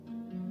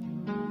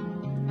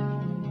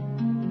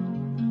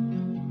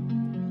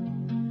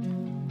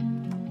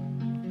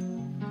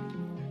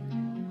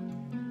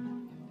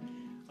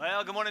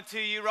good morning to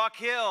you, Rock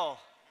Hill.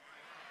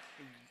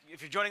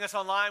 If you're joining us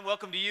online,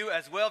 welcome to you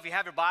as well. If you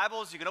have your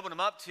Bibles, you can open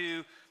them up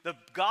to the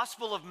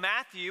Gospel of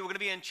Matthew. We're going to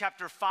be in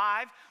chapter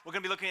 5. We're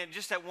going to be looking at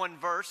just at one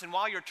verse. And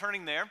while you're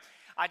turning there,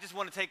 I just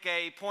want to take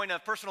a point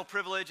of personal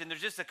privilege. And there's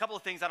just a couple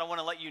of things that I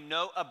want to let you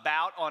know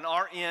about on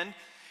our end.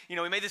 You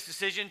know, we made this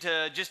decision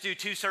to just do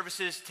 2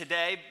 services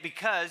today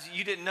because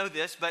you didn't know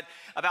this, but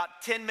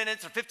about 10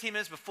 minutes or 15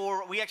 minutes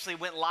before we actually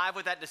went live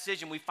with that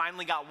decision, we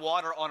finally got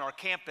water on our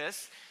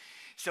campus.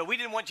 So we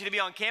didn't want you to be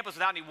on campus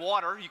without any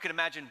water. You can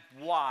imagine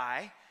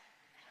why.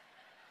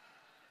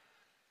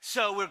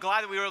 So we're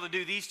glad that we were able to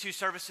do these 2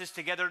 services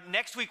together.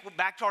 Next week,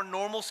 back to our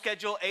normal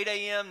schedule, 8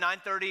 a.m.,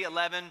 9:30,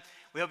 11.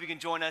 We hope you can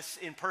join us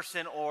in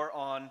person or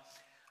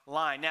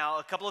online. Now,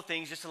 a couple of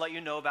things just to let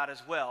you know about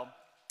as well.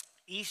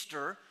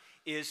 Easter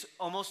is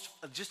almost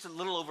just a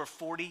little over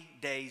 40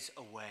 days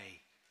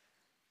away.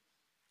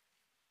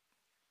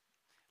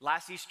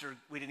 Last Easter,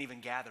 we didn't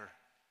even gather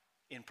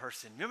in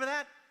person. Remember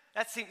that?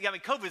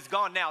 COVID's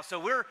gone now, so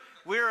we're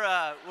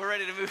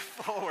ready to move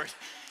forward.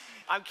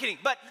 I'm kidding,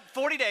 but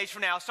 40 days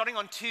from now, starting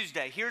on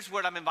Tuesday, here's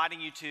what I'm inviting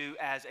you to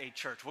as a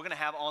church. We're going to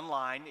have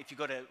online, if you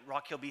go to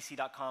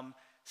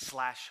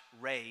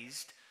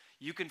rockhillbc.com/raised,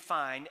 you can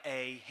find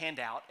a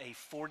handout, a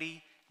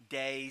 40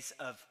 days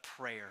of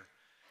prayer.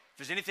 If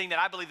there's anything that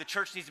I believe the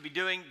church needs to be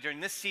doing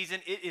during this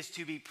season, it is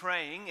to be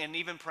praying and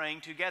even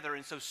praying together.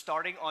 And so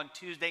starting on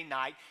Tuesday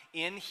night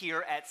in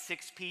here at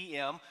 6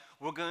 p.m.,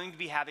 we're going to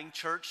be having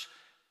church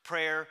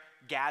prayer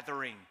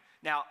gathering.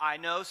 Now, I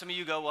know some of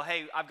you go, well,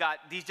 hey, I've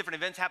got these different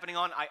events happening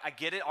on. I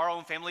get it. Our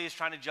own family is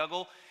trying to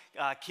juggle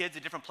kids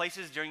at different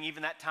places during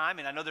even that time.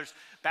 And I know there's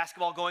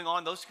basketball going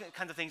on. Those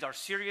kinds of things are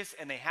serious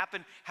and they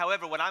happen.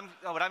 However, what I'm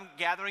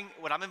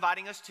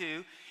inviting us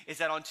to is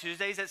that on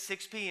Tuesdays at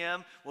 6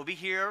 p.m., we'll be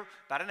here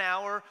about an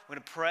hour. We're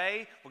going to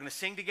pray. We're going to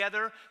sing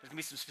together. There's going to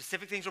be some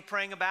specific things we're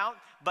praying about.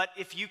 But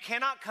if you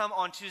cannot come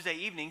on Tuesday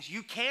evenings,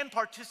 you can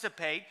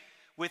participate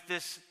with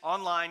this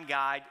online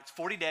guide. It's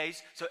 40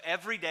 days, so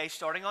every day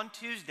starting on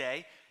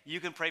Tuesday, you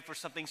can pray for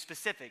something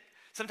specific.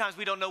 Sometimes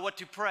we don't know what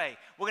to pray.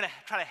 We're going to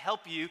try to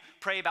help you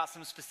pray about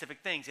some specific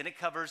things, and it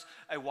covers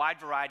a wide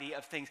variety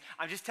of things.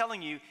 I'm just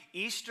telling you,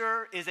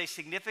 Easter is a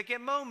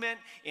significant moment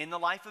in the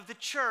life of the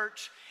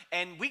church,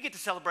 and we get to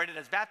celebrate it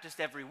as Baptists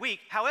every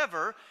week.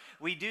 However,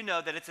 we do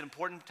know that it's an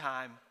important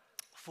time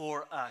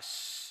for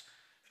us.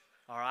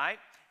 All right?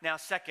 Now,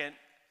 second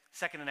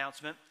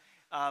announcement.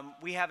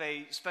 We have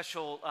a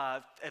special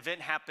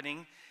event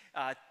happening.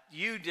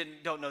 You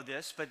don't know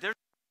this, but there's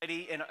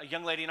a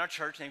young lady in our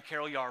church named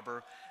Carol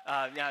Yarber.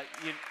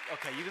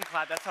 You can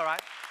clap. That's all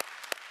right.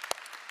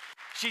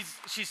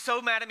 She's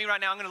so mad at me right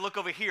now. I'm going to look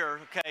over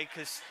here, okay,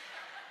 because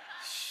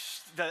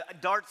the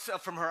darts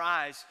from her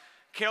eyes.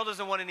 Carol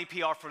doesn't want any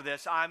PR for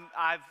this.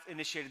 I've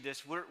initiated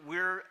this.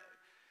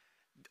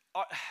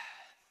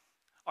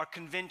 Our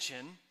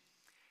convention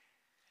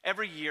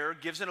every year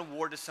gives an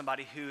award to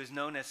somebody who is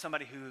known as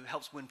somebody who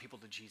helps win people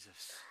to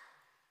Jesus.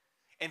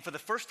 And for the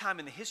first time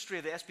in the history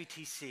of the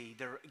SBTC,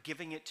 they're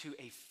giving it to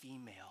a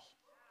female.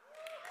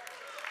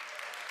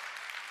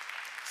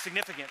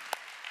 Significant.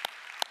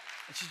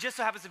 And she just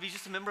so happens to be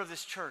just a member of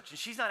this church. And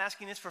she's not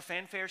asking this for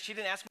fanfare. She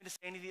didn't ask me to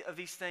say any of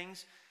these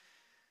things.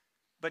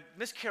 But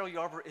Miss Carol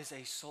Yarber is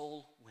a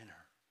soul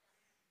winner.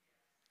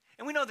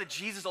 And we know that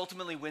Jesus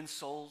ultimately wins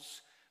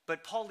souls.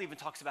 But Paul even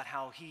talks about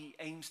how he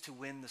aims to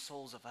win the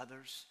souls of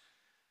others.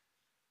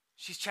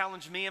 She's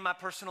challenged me in my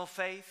personal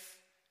faith,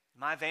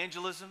 my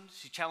evangelism.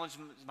 She challenged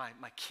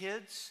my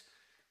kids,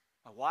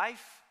 my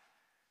wife.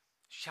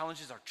 She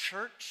challenges our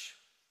church.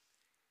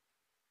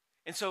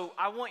 And so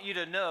I want you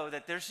to know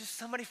that there's just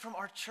somebody from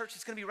our church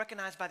that's going to be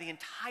recognized by the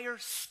entire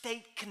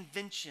state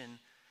convention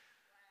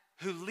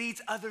who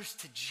leads others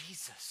to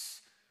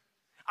Jesus.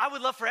 I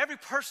would love for every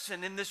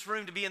person in this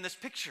room to be in this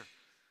picture,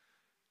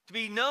 to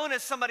be known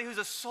as somebody who's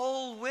a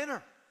soul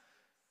winner.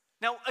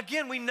 Now,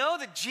 again, we know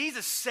that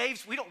Jesus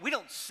saves. We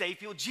don't save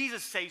people.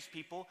 Jesus saves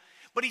people.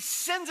 But he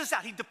sends us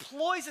out. He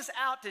deploys us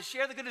out to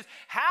share the good news.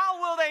 How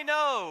will they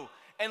know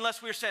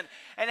unless we're sent?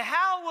 And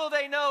how will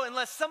they know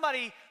unless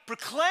somebody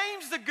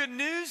proclaims the good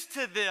news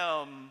to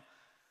them?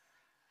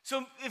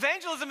 So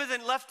evangelism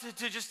isn't left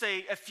to just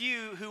a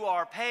few who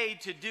are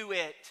paid to do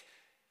it,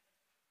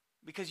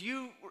 because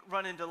you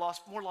run into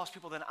more lost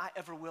people than I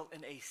ever will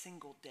in a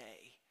single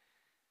day.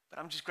 But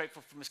I'm just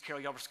grateful for Miss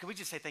Carol Yarber. Can we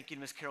just say thank you to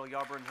Miss Carol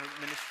Yarber and her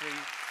ministry?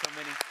 So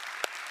many.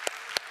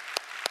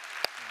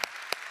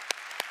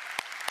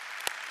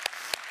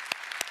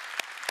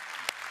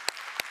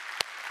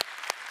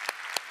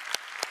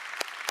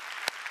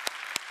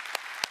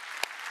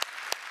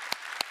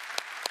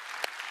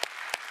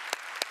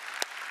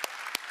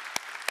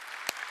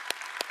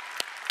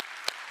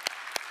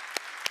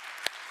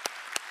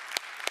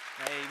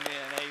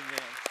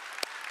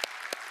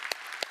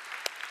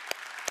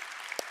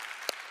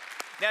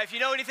 Now, if you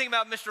know anything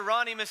about Mr.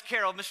 Ronnie, Miss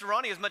Carol, Mr.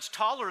 Ronnie is much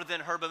taller than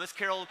her, but Miss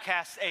Carol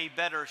casts a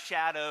better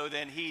shadow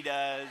than he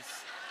does.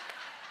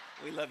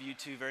 We love you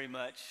two very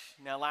much.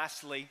 Now,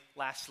 lastly,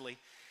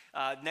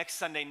 next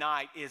Sunday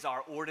night is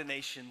our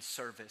ordination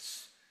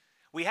service.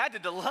 We had to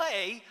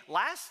delay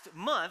last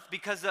month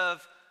because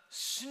of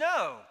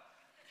snow.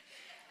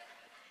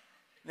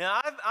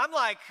 Now, I'm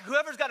like,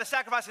 whoever's got to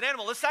sacrifice an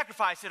animal, let's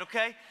sacrifice it,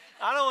 okay?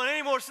 I don't want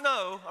any more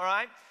snow, all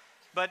right?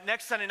 But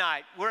next Sunday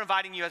night, we're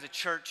inviting you as a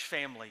church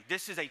family.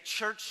 This is a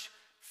church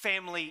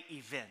family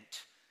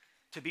event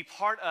to be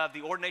part of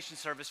the ordination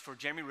service for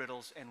Jeremy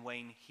Riddles and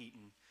Wayne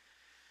Heaton.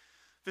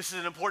 This is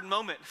an important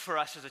moment for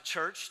us as a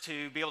church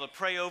to be able to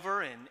pray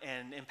over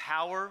and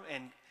empower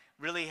and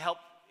really help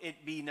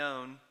it be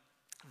known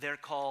their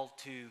call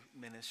to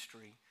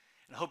ministry.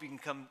 And I hope you can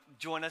come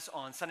join us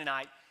on Sunday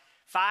night,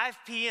 5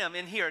 p.m.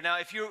 in here. Now,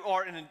 if you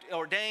are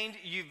ordained,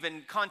 you've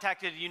been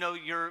contacted, you know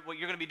what you're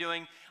going to be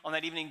doing on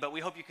that evening, but we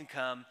hope you can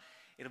come.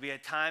 It'll be a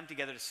time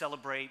together to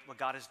celebrate what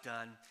God has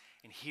done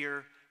and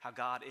hear how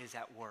God is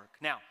at work.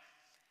 Now,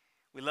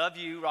 we love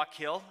you, Rock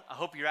Hill. I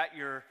hope you're at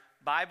your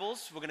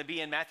Bibles. We're going to be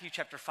in Matthew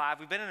chapter 5.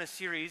 We've been in a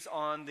series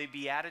on the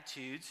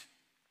Beatitudes.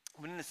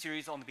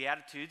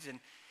 And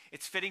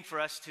it's fitting for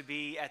us to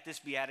be at this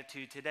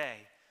Beatitude today.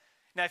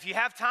 Now, if you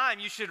have time,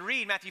 you should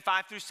read Matthew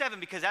 5 through 7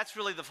 because that's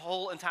really the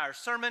whole entire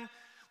sermon.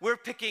 We're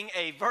picking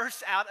a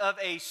verse out of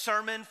a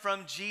sermon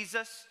from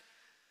Jesus.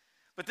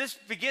 But this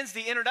begins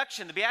the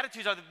introduction. The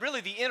Beatitudes are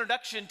really the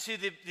introduction to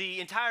the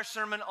entire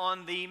Sermon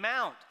on the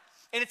Mount.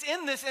 And it's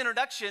in this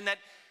introduction that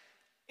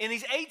in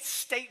these 8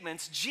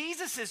 statements,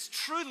 Jesus is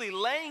truly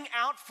laying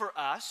out for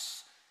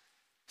us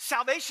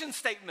salvation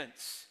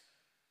statements.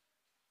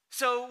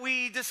 So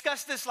we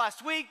discussed this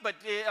last week,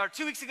 or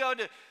 2 weeks ago,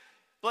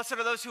 blessed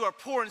are those who are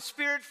poor in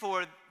spirit,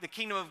 for the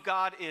kingdom of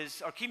God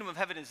kingdom of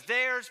heaven is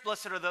theirs.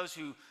 Blessed are those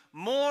who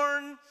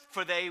mourn,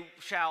 for they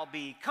shall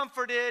be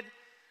comforted.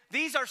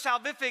 These are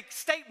salvific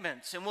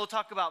statements, and we'll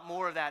talk about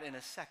more of that in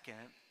a second.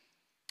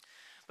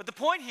 But the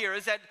point here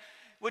is that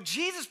what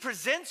Jesus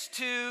presents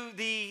to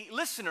the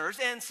listeners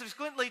and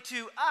subsequently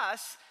to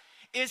us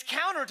is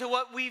counter to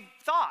what we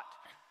thought.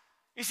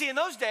 You see, in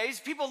those days,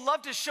 people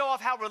loved to show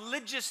off how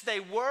religious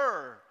they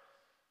were.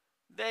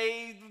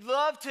 They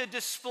loved to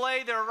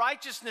display their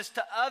righteousness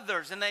to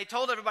others, and they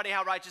told everybody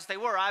how righteous they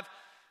were. I've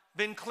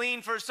been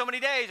clean for so many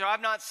days, or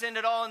I've not sinned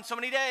at all in so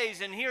many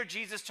days. And here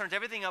Jesus turns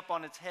everything up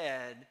on its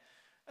head.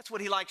 That's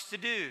what he likes to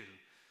do.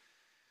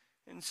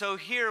 And so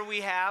here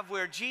we have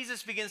where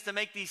Jesus begins to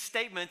make these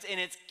statements, and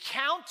it's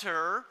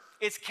counter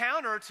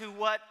to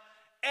what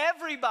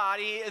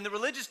everybody in the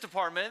religious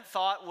department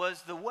thought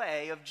was the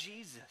way of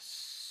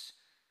Jesus.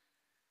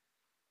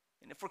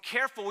 And if we're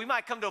careful, we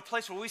might come to a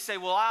place where we say,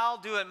 well, I'll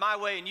do it my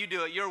way and you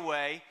do it your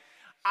way.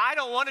 I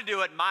don't want to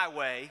do it my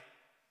way,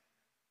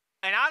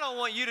 and I don't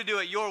want you to do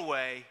it your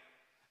way.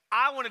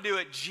 I want to do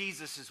it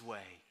Jesus' way.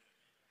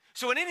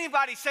 So when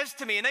anybody says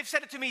to me, and they've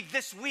said it to me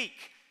this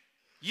week,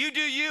 you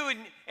do you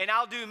and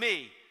I'll do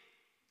me.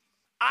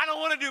 I don't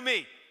want to do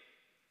me.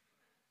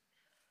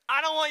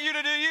 I don't want you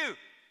to do you.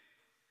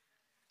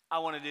 I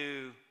want to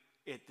do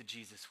it the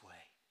Jesus way.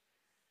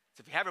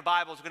 So if you have your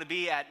Bibles, we're going to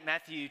be at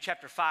Matthew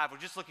chapter 5. We're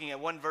just looking at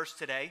one verse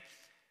today,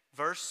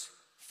 verse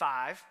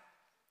 5.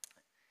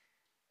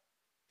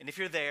 And if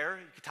you're there,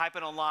 you can type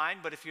it online,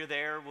 but if you're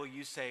there, will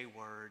you say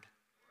word?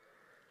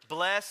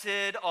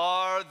 Blessed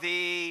are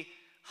the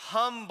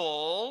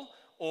humble,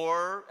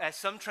 or as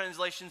some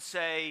translations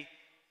say,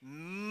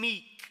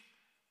 meek.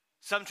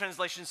 Some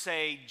translations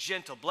say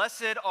gentle.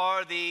 Blessed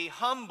are the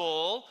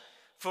humble,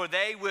 for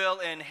they will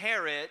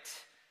inherit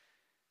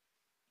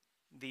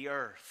the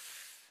earth.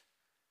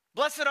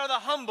 Blessed are the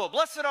humble.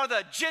 Blessed are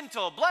the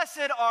gentle.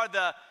 Blessed are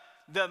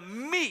the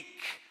meek.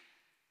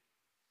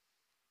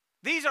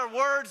 These are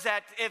words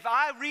that if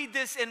I read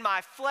this in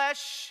my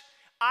flesh,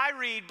 I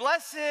read,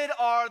 blessed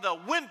are the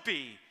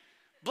wimpy.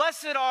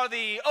 Blessed are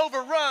the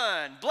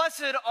overrun.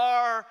 Blessed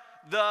are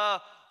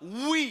the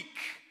weak.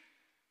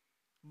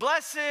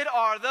 Blessed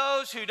are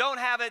those who don't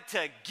have it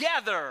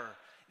together.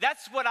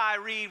 That's what I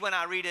read when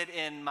I read it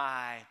in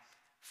my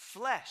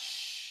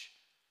flesh.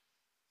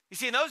 You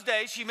see, in those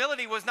days,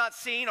 humility was not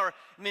seen,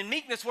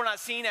 meekness were not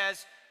seen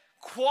as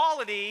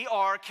quality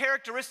or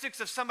characteristics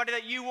of somebody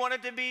that you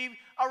wanted to be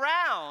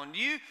around.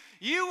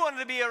 You wanted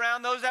to be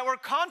around those that were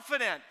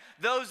confident,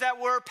 those that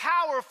were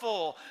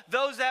powerful,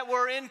 those that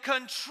were in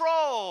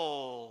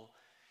control.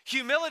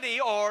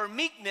 Humility or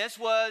meekness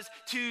was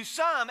to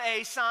some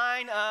a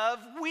sign of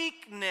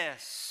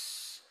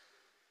weakness.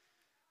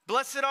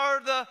 Blessed are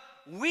the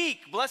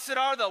weak, blessed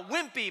are the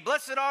wimpy,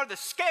 blessed are the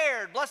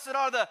scared, blessed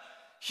are the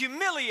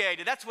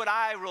humiliated. That's what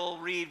I will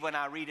read when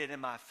I read it in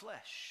my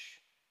flesh.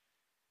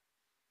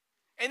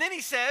 And then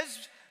he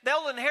says,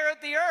 they'll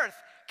inherit the earth.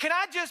 Can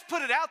I just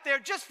put it out there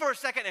just for a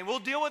second, and we'll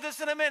deal with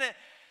this in a minute.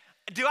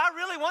 Do I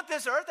really want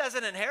this earth as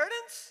an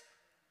inheritance?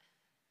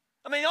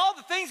 I mean, all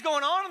the things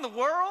going on in the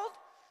world,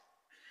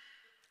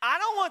 I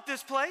don't want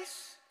this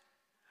place.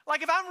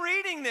 Like if I'm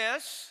reading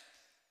this,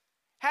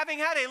 having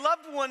had a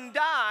loved one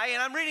die,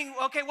 and I'm reading,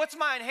 okay, what's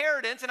my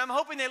inheritance? And I'm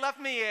hoping they left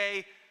me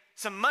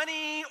some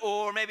money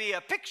or maybe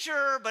a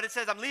picture, but it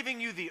says, I'm leaving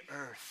you the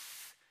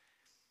earth.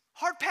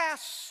 Hard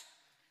pass.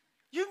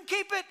 You can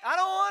keep it. I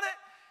don't want it.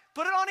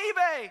 Put it on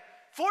eBay.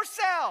 For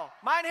sale.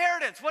 My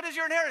inheritance. What is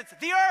your inheritance?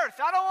 The earth.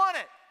 I don't want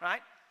it.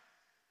 Right?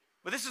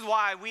 But this is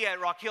why we at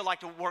Rock Hill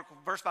like to work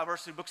verse by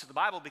verse through books of the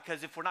Bible,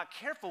 because if we're not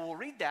careful, we'll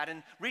read that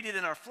and read it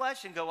in our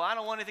flesh and go, well, I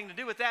don't want anything to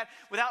do with that,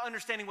 without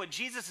understanding what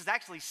Jesus is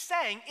actually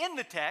saying in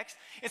the text.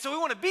 And so we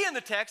want to be in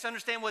the text,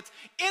 understand what's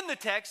in the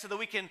text so that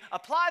we can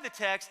apply the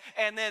text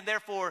and then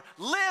therefore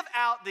live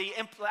out the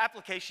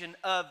application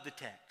of the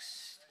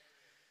text.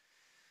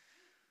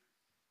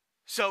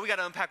 So we got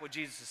to unpack what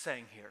Jesus is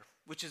saying here,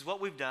 which is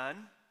what we've done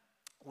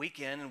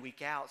week in and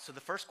week out. So the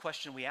first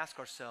question we ask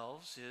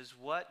ourselves is,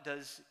 what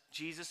does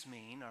Jesus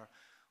mean, or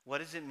what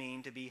does it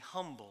mean to be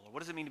humble, or what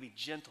does it mean to be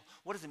gentle?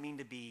 What does it mean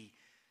to be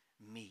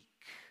meek?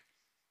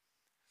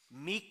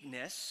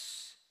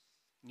 Meekness,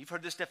 and you've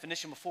heard this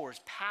definition before, is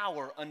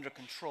power under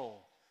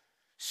control,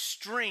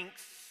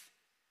 strength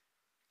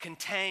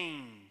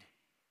contained,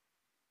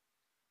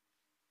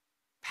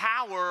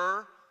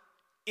 power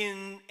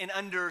in and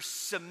under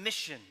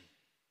submission.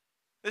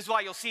 This is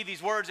why you'll see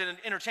these words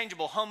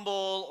interchangeable: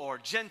 humble or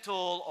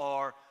gentle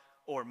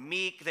or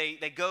meek.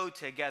 They go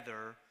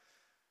together.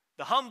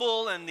 The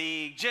humble and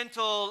the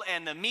gentle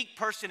and the meek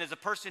person is a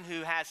person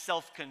who has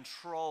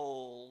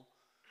self-control,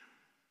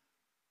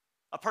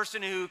 a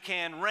person who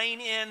can rein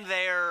in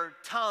their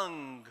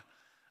tongue,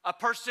 a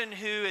person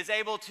who is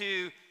able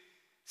to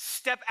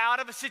step out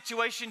of a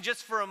situation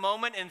just for a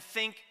moment and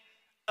think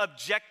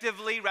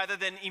objectively rather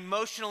than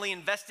emotionally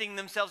investing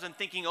themselves and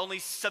thinking only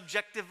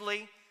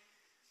subjectively.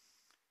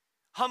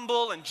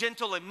 Humble and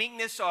gentle and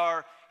meekness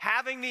are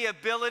having the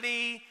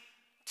ability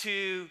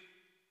to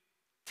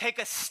take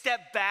a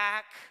step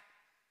back,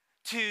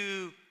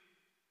 to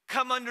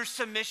come under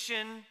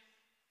submission,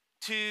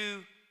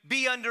 to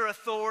be under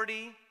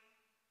authority.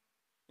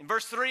 In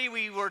verse 3,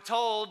 we were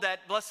told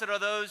that blessed are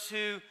those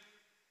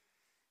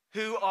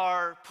who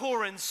are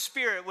poor in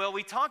spirit. Well,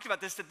 we talked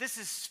about this, that this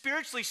is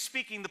spiritually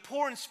speaking, the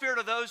poor in spirit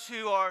are those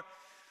who are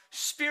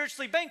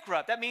spiritually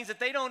bankrupt. That means that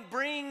they don't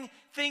bring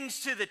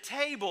things to the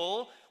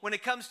table when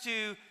it comes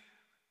to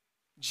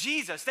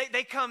Jesus.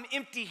 They come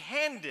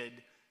empty-handed.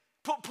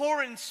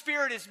 Poor in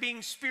spirit is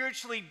being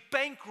spiritually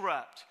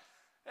bankrupt.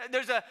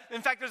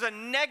 In fact, there's a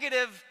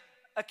negative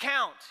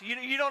account.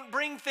 You don't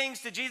bring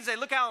things to Jesus and say,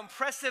 look how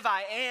impressive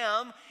I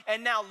am,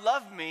 and now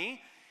love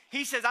me.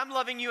 He says, I'm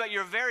loving you at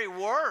your very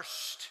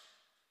worst.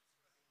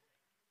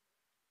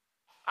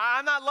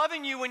 I'm not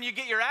loving you when you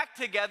get your act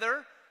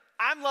together.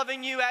 I'm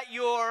loving you at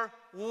your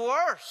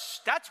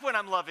worst. That's when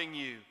I'm loving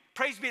you.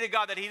 Praise be to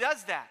God that he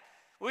does that.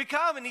 We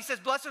come and he says,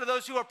 blessed are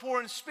those who are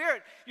poor in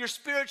spirit. You're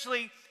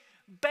spiritually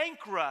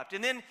bankrupt.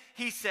 And then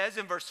he says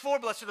in verse 4,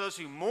 blessed are those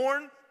who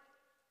mourn.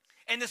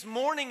 And this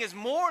mourning is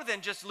more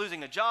than just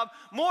losing a job,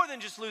 more than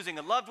just losing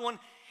a loved one.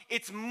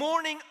 It's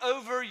mourning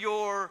over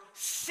your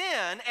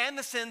sin and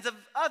the sins of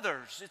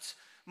others. It's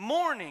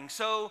mourning.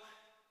 So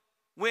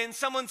when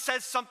someone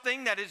says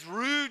something that is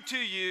rude to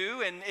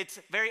you and it's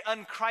very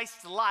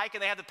un-Christ-like,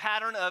 and they have the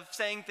pattern of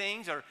saying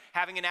things or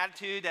having an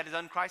attitude that is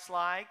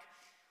un-Christ-like,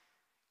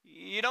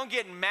 you don't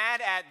get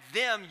mad at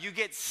them. You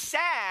get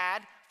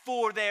sad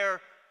for their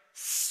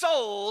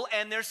soul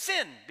and their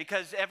sin,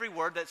 because every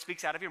word that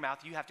speaks out of your mouth,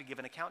 you have to give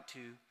an account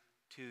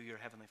to your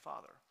Heavenly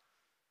Father.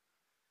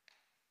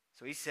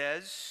 So he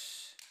says,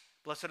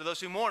 blessed are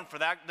those who mourn, for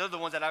that they're the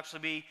ones that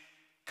actually be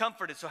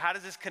comforted. So how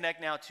does this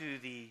connect now to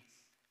the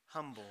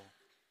humble?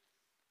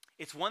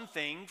 It's one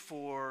thing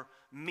for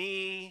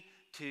me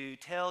to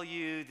tell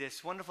you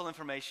this wonderful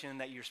information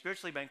that you're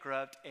spiritually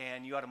bankrupt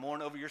and you ought to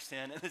mourn over your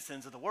sin and the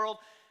sins of the world.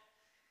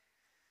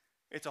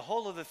 It's a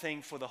whole other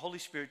thing for the Holy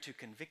Spirit to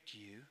convict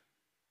you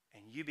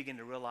and you begin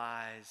to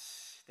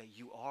realize that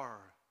you are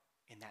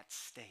in that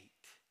state.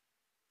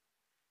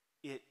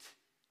 It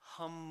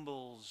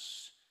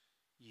humbles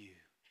you.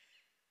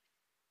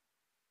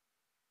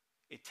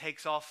 It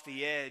takes off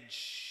the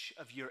edge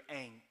of your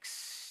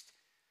angst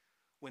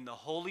when the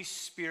Holy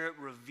Spirit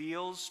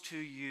reveals to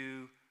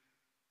you.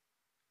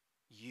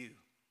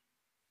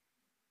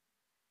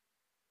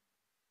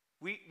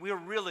 We're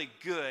really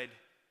good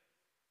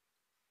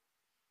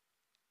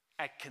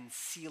at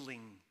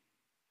concealing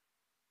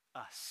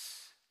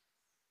us.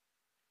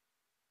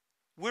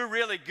 We're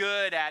really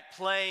good at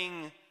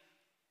playing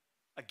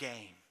a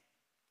game,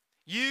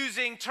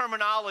 using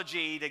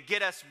terminology to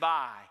get us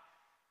by.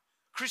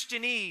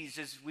 Christianese,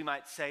 as we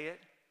might say it,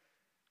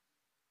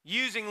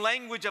 using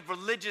language of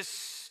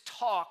religious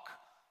talk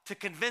to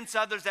convince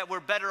others that we're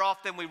better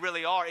off than we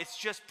really are. It's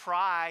just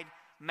pride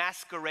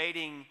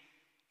masquerading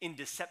in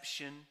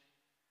deception.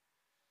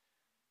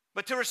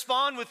 But to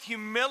respond with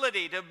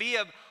humility, to be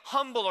a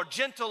humble or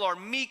gentle or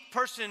meek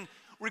person,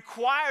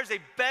 requires a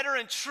better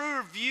and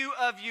truer view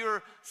of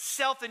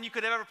yourself than you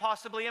could ever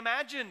possibly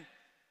imagine.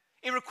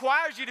 It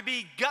requires you to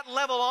be gut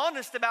level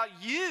honest about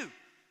you.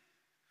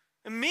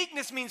 And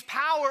meekness means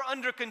power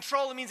under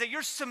control. It means that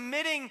you're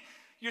submitting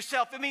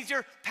yourself. It means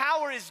your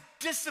power is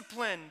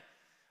discipline.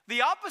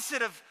 The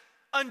opposite of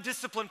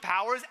undisciplined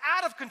power is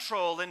out of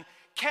control and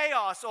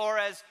chaos, or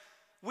as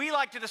we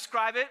like to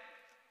describe it,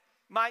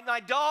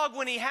 my dog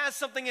when he has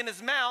something in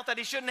his mouth that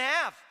he shouldn't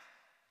have.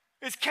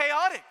 It's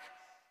chaotic.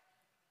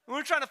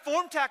 We're trying to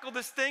form tackle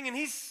this thing and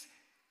he's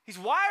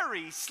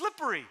wiry, he's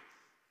slippery.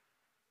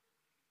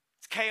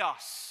 It's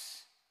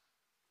chaos.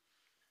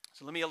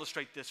 So let me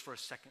illustrate this for a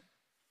second.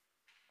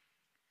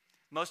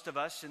 Most of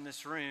us in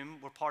this room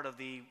were part of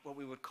what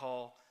we would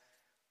call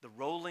the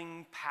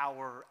rolling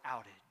power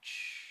outage.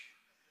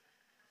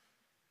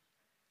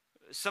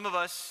 Some of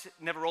us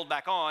never rolled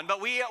back on,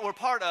 but we were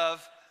part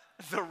of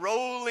the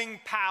rolling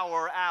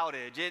power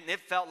outage. It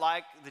felt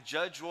like the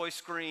Judge Roy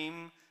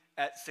scream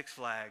at Six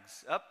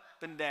Flags, up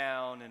and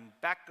down and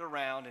back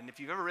around. And if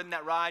you've ever ridden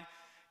that ride,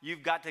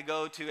 you've got to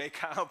go to a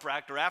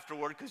chiropractor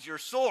afterward because you're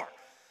sore.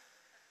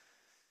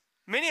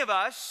 Many of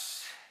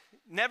us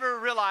never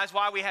realized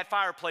why we had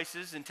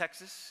fireplaces in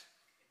Texas.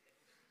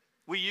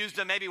 We used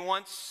them maybe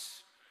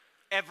once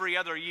every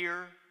other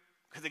year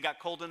because it got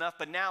cold enough,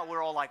 but now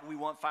we're all like, we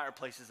want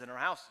fireplaces in our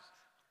houses.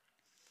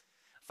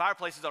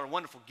 Fireplaces are a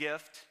wonderful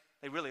gift.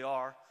 They really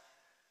are.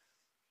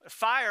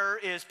 Fire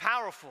is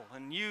powerful,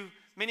 and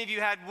many of you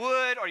had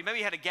wood, or maybe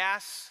you had a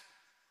gas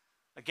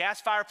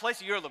fireplace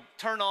that you're able to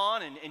turn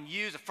on and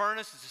use a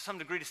furnace to some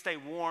degree to stay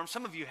warm.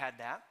 Some of you had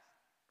that.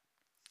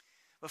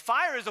 But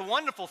fire is a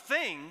wonderful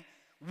thing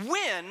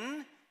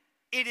when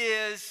it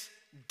is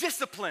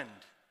disciplined.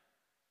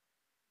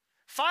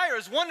 Fire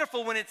is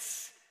wonderful when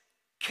it's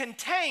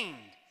contained.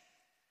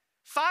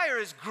 Fire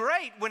is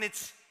great when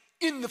it's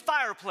in the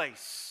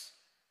fireplace.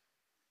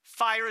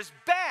 Fire is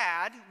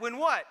bad when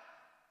what?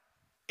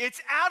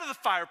 It's out of the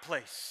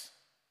fireplace.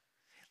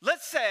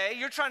 Let's say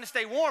you're trying to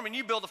stay warm and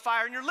you build a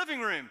fire in your living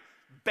room.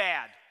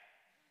 Bad.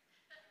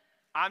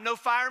 I'm no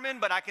fireman,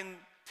 but I can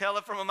tell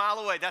it from a mile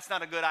away. That's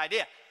not a good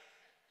idea.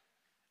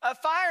 A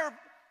fire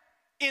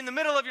in the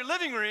middle of your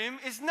living room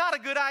is not a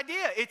good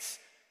idea. It's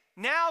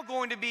now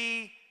going to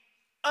be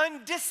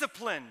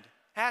undisciplined,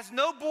 has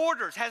no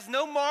borders, has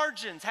no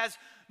margins, has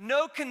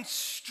no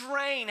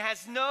constraint,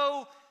 has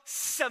no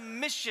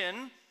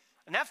submission.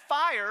 And that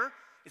fire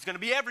is going to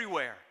be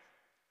everywhere.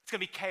 It's going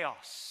to be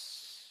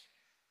chaos.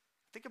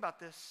 Think about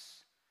this.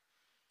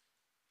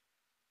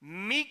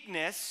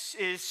 Meekness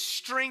is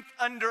strength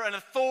under an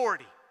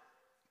authority,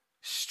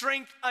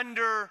 strength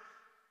under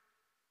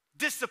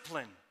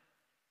discipline.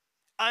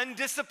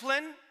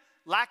 Undisciplined,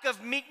 lack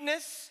of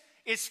meekness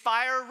is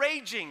fire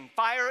raging,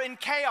 fire in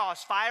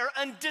chaos, fire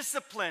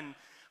undisciplined,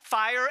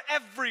 fire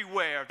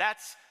everywhere.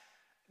 That's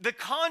the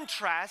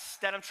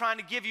contrast that I'm trying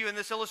to give you in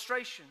this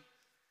illustration.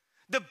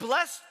 The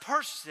blessed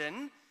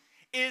person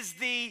is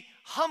the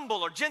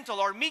humble or gentle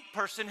or meek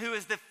person who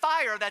is the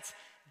fire that's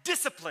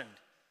disciplined,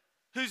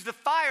 who's the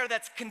fire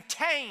that's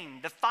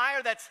contained, the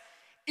fire that's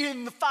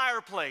in the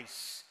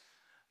fireplace.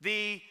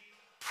 The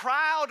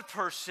proud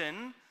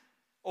person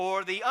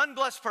or the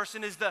unblessed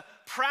person is the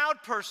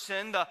proud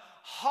person, the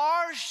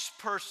harsh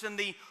person,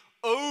 the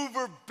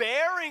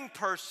overbearing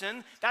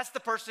person. That's the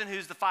person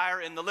who's the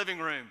fire in the living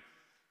room.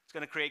 It's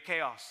going to create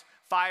chaos.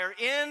 Fire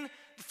in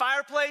the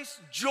fireplace,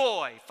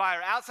 joy.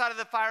 Fire outside of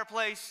the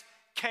fireplace,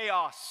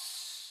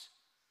 chaos.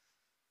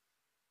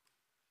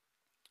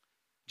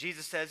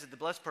 Jesus says that the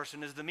blessed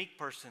person is the meek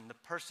person, the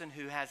person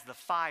who has the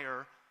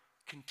fire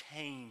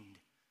contained.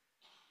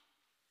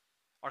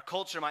 Our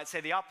culture might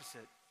say the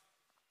opposite.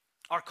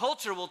 Our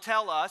culture will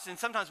tell us, and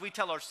sometimes we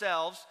tell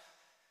ourselves,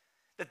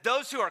 that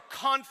those who are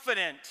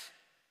confident,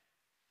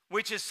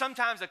 which is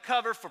sometimes a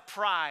cover for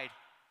pride,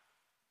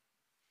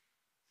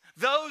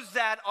 those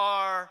that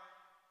are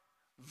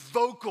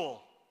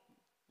vocal,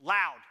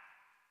 loud,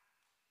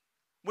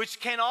 which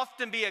can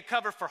often be a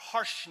cover for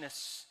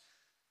harshness,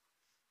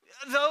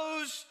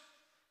 those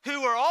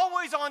who are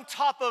always on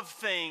top of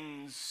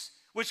things,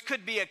 which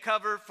could be a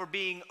cover for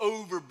being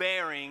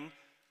overbearing,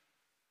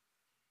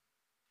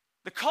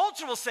 the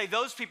culture will say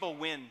those people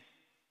win.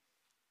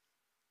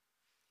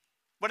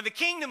 But in the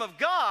kingdom of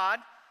God,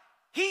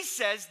 he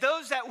says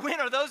those that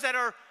win are those that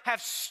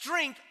have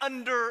strength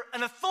under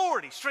an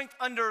authority, strength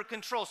under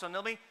control. So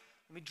let me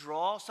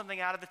draw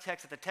something out of the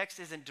text that the text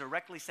isn't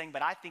directly saying,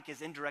 but I think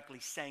is indirectly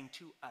saying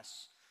to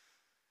us.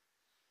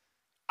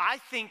 I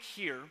think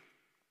here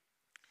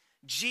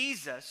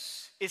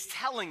Jesus is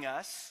telling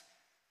us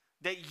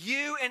that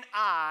you and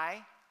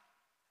I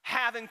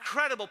have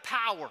incredible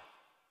power.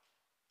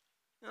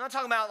 I'm not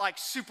talking about like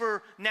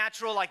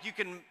supernatural, like you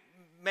can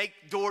make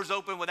doors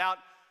open without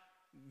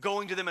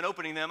going to them and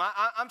opening them.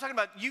 I'm talking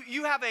about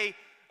you have an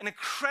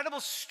incredible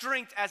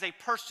strength as a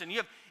person. You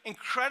have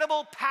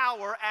incredible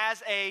power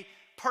as a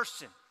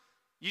person.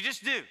 You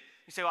just do.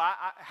 You say, well,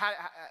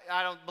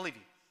 I don't believe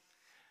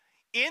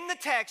you. In the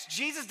text,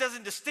 Jesus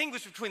doesn't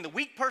distinguish between the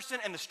weak person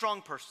and the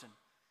strong person.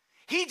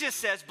 He just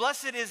says,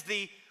 blessed is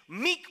the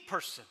meek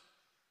person,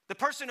 the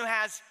person who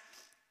has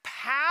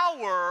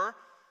power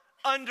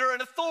under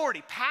an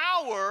authority,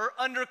 power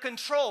under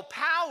control,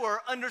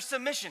 power under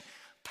submission,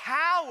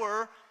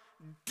 power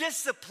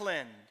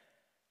disciplined.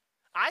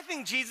 I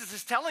think Jesus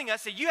is telling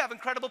us that you have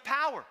incredible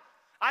power.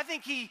 I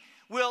think he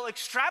will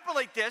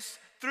extrapolate this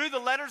through the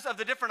letters of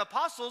the different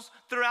apostles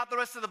throughout the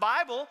rest of the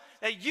Bible,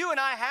 that you and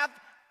I have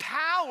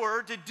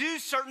power to do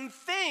certain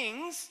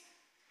things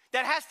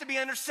that has to be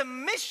under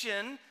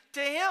submission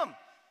to him.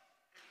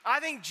 I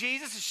think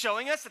Jesus is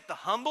showing us that the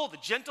humble, the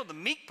gentle, the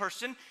meek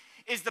person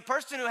is the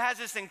person who has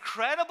this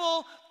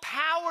incredible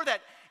power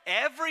that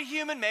every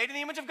human made in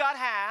the image of God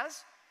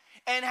has,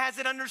 and has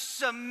it under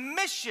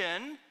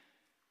submission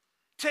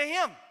to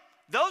him.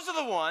 Those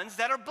are the ones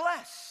that are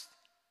blessed.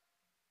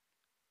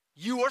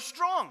 You are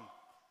strong.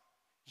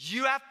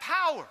 You have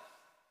power.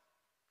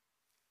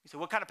 You say,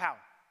 what kind of power?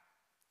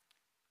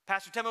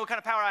 Pastor, tell me what kind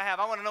of power I have.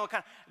 I want to know what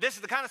kind of, this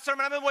is the kind of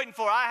sermon I've been waiting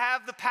for. I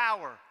have the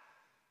power.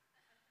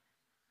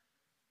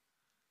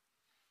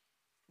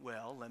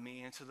 Well, let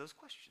me answer those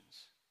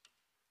questions.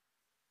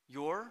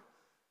 Your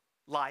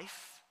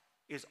life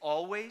is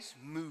always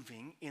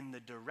moving in the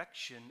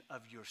direction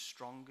of your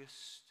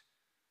strongest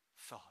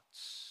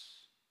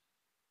thoughts.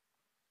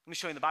 Let me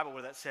show you in the Bible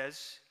where that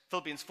says.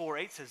 Philippians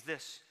 4:8 says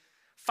this.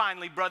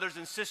 Finally, brothers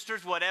and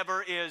sisters,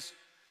 whatever is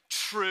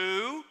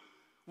true,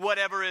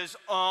 whatever is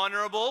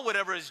honorable,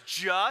 whatever is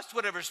just,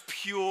 whatever is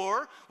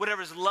pure,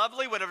 whatever is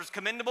lovely, whatever is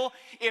commendable,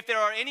 if there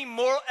are any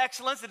moral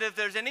excellence, and if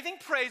there's anything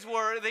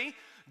praiseworthy,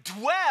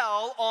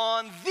 dwell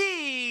on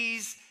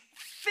these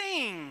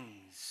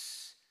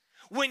things.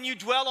 When you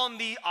dwell on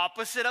the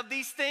opposite of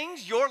these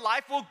things, your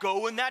life will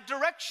go in that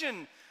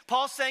direction.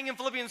 Paul's saying in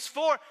Philippians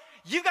 4,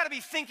 you've got to be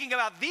thinking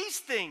about these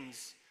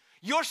things.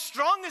 Your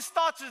strongest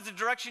thoughts is the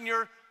direction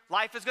your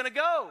life is going to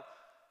go.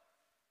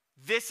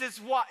 This is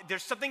why,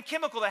 there's something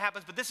chemical that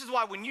happens, but this is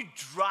why when you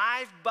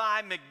drive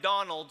by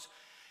McDonald's,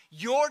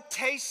 your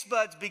taste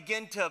buds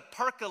begin to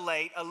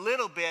percolate a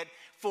little bit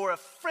for a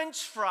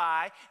French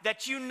fry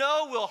that you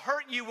know will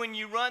hurt you when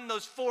you run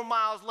those 4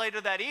 miles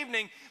later that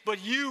evening,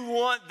 but you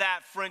want that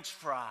French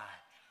fry.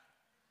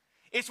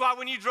 It's why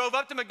when you drove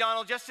up to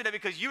McDonald's yesterday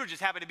because you were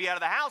just happy to be out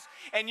of the house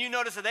and you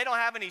noticed that they don't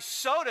have any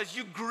sodas,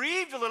 you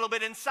grieved a little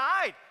bit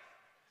inside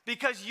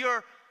because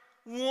you're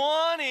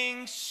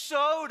wanting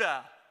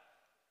soda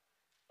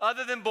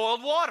other than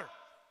boiled water.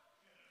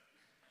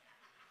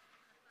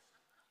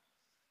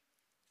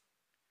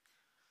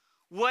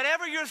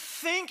 Whatever you're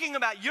thinking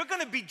about, you're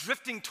going to be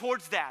drifting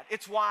towards that.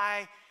 It's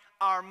why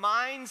our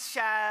minds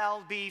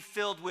shall be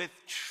filled with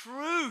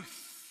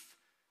truth.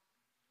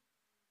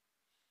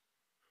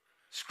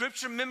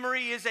 Scripture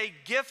memory is a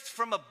gift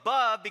from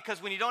above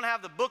because when you don't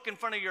have the book in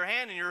front of your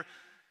hand and you're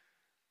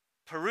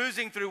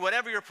perusing through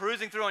whatever you're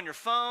perusing through on your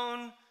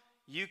phone,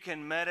 you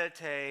can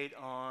meditate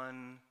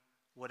on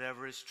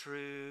whatever is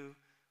true,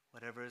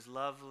 whatever is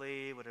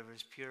lovely, whatever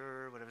is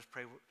pure, whatever is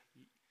praiseworthy.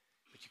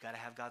 But you got to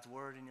have God's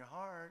word in your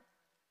heart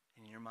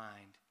and in your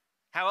mind.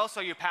 How else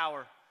are you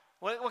power?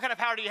 What kind of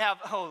power do you have?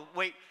 Oh,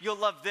 wait, you'll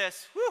love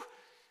this. Whew.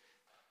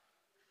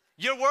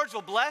 Your words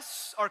will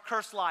bless or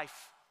curse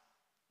life.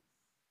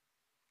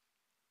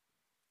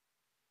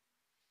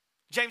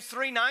 James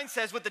 3:9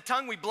 says, with the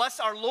tongue we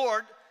bless our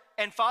Lord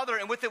and Father,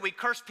 and with it we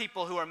curse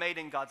people who are made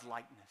in God's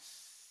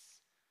likeness.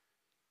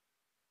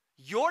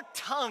 Your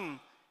tongue,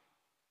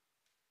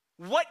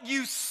 what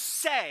you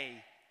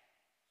say,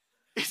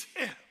 it's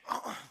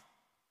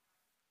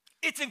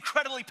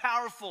incredibly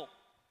powerful.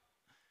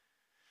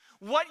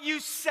 What you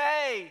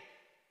say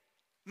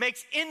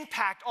makes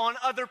impact on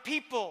other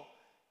people.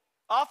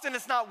 Often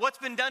it's not what's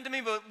been done to me,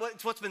 but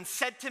it's what's been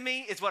said to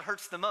me is what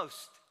hurts the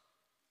most.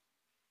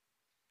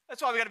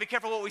 That's why we got to be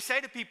careful what we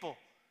say to people.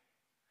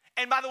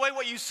 And by the way,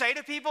 what you say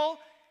to people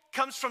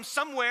comes from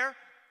somewhere.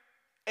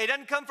 It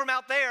doesn't come from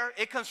out there.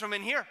 It comes from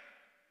in here.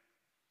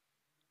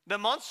 The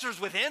monster's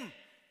within.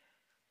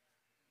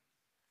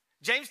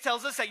 James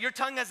tells us that your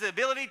tongue has the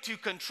ability to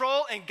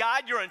control and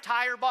guide your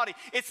entire body.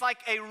 It's like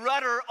a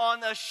rudder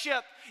on a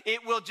ship.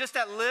 It will just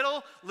that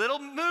little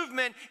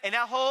movement, and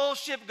that whole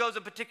ship goes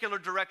a particular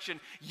direction.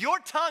 Your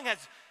tongue has,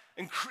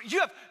 you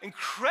have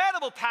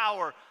incredible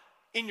power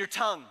in your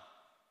tongue.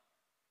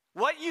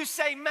 What you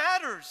say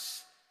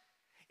matters.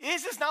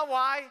 Is this not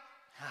why?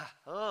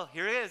 Oh,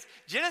 here it is.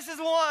 Genesis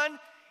 1,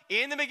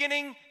 in the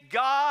beginning,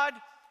 God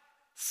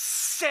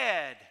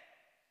said.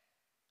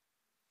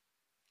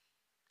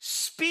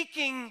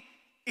 Speaking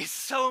is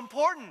so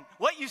important.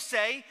 What you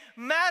say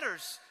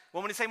matters.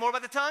 Want me to say more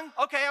about the tongue?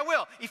 Okay, I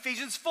will.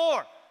 Ephesians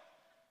 4.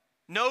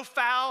 No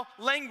foul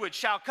language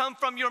shall come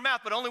from your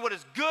mouth, but only what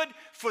is good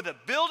for the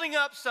building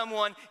up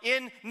someone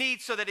in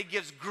need so that it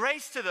gives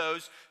grace to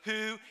those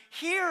who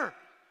hear.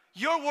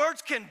 Your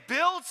words can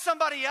build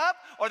somebody up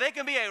or they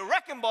can be a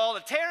wrecking ball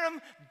to tear them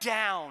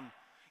down.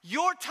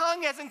 Your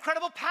tongue has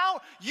incredible power.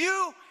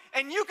 You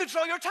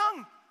control your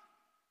tongue.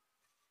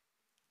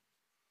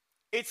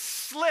 It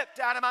slipped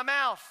out of my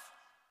mouth.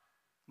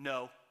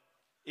 No,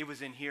 it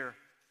was in here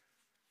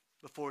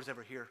before it was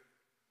ever here.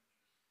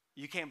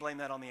 You can't blame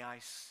that on the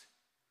ice.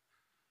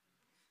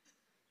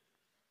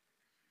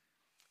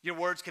 Your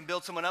words can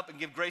build someone up and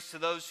give grace to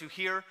those who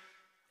hear,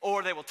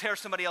 or they will tear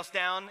somebody else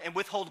down and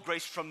withhold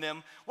grace from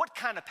them. What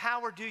kind of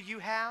power do you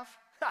have?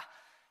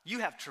 You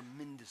have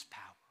tremendous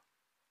power.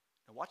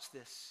 Now watch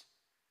this.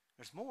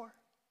 There's more.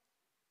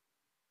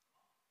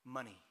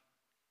 Money.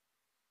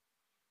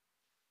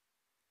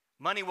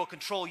 Money will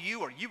control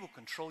you, or you will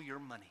control your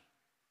money.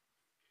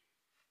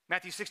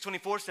 Matthew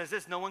 6:24 says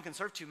this, no one can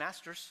serve two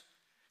masters,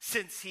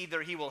 since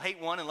either he will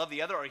hate one and love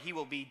the other, or he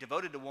will be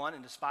devoted to one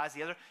and despise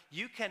the other.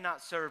 You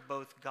cannot serve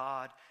both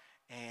God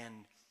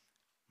and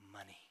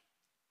money.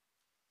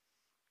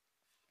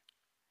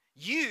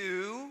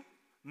 You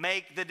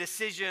make the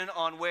decision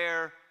on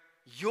where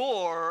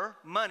your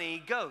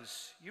money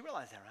goes. You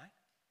realize that, right?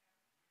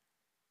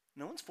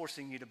 No one's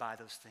forcing you to buy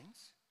those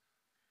things.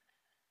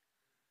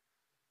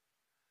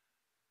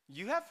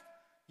 You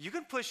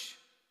can push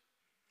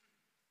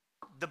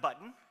the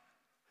button.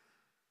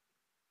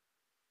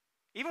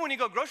 Even when you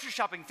go grocery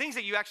shopping, things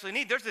that you actually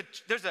need,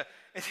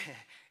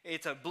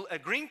 it's a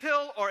green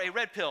pill or a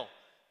red pill.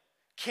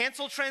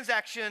 Cancel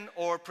transaction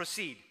or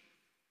proceed.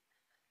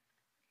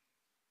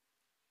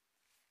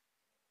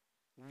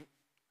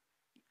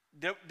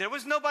 There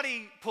was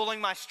nobody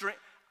pulling my string.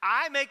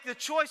 I make the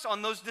choice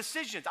on those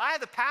decisions. I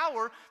have the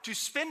power to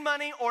spend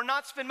money or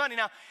not spend money.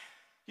 Now,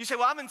 you say,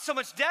 well, I'm in so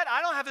much debt,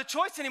 I don't have the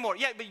choice anymore.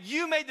 Yeah, but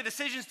you made the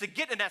decisions to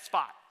get in that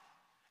spot.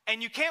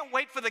 And you can't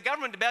wait for the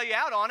government to bail you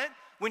out on it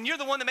when you're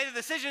the one that made the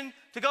decision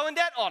to go in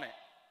debt on it.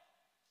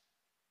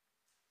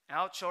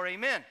 Ouch or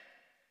amen.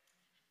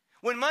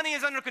 When money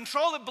is under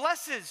control, it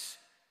blesses.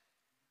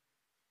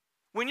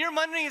 When your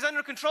money is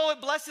under control, it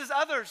blesses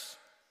others.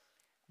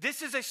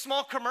 This is a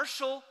small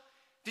commercial.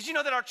 Did you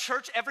know that our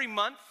church every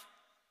month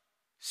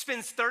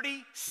spends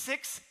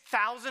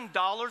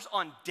 $36,000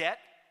 on debt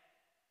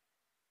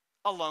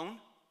alone?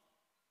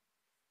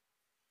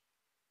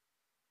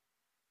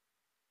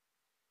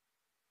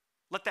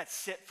 Let that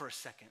sit for a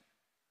second.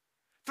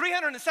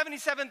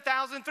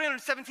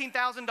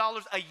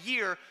 $317,000 a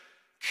year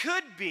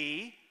could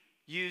be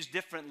used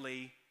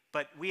differently,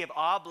 but we have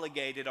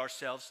obligated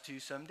ourselves to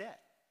some debt.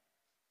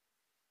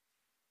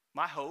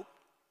 My hope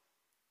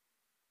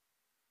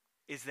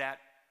is that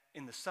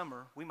in the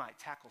summer, we might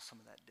tackle some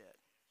of that debt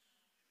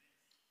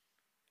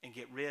and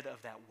get rid of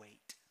that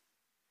weight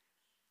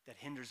that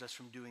hinders us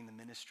from doing the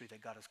ministry that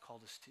God has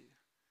called us to.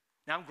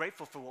 Now, I'm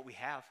grateful for what we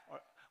have.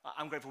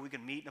 I'm grateful we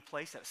can meet in a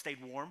place that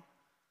stayed warm.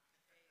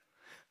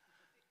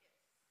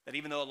 That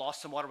even though it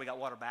lost some water, we got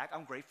water back.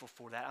 I'm grateful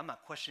for that. I'm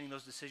not questioning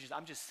those decisions.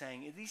 I'm just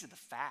saying these are the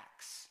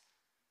facts.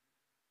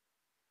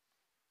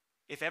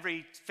 If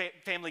every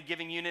family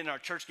giving unit in our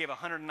church gave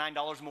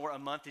 $109 more a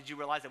month, did you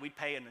realize that we'd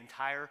pay an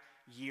entire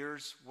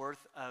year's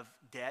worth of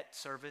debt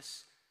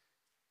service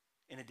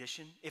in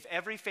addition? If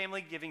every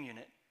family giving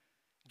unit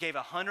gave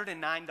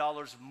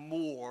 $109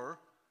 more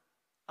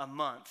a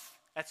month,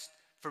 that's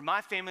for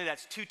my family,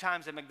 that's 2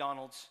 times at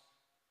McDonald's,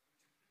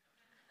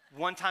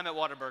 1 time at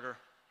Whataburger,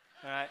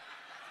 all right?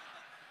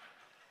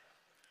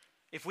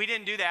 If we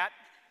didn't do that,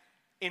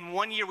 in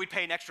 1 year, we'd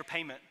pay an extra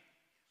payment.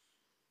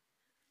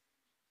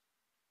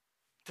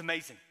 It's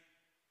amazing.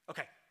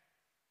 Okay.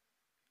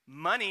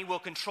 Money will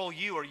control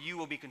you, or you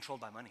will be controlled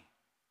by money.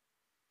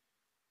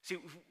 See,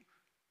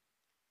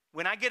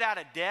 when I get out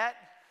of debt,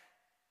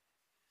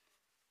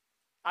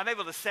 I'm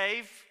able to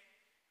save,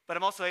 but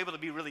I'm also able to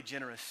be really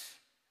generous.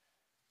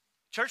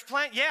 Church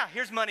plant? Yeah,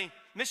 here's money.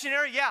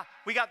 Missionary? Yeah,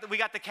 we got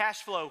the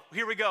cash flow.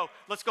 Here we go.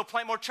 Let's go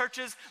plant more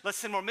churches. Let's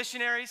send more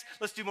missionaries.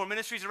 Let's do more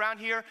ministries around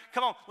here.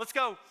 Come on, let's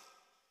go.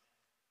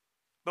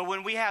 But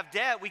when we have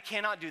debt, we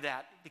cannot do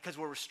that because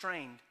we're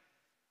restrained.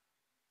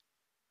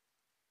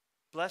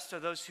 Blessed are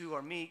those who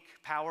are meek,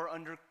 power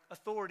under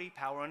authority,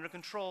 power under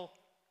control.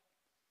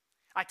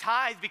 I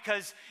tithe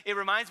because it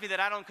reminds me that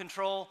I don't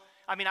control.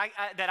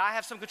 That I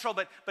have some control,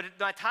 but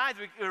my tithe,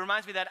 it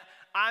reminds me that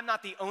I'm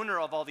not the owner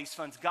of all these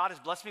funds. God has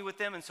blessed me with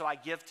them, and so I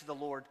give to the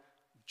Lord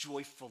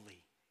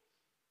joyfully.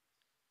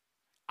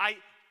 I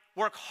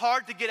work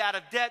hard to get out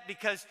of debt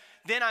because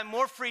then I'm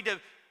more free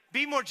to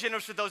be more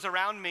generous with those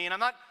around me, and I'm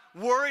not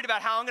worried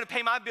about how I'm going to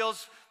pay my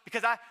bills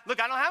because I don't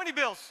have any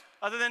bills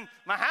other than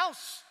my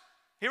house.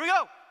 Here we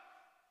go.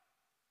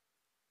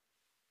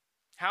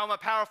 How am I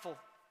powerful?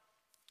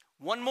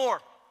 One more,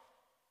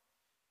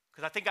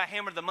 because I think I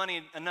hammered the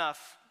money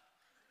enough.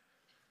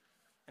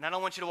 And I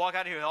don't want you to walk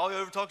out of here, all he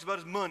ever talks about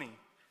is money.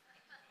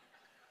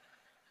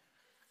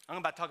 I'm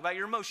about to talk about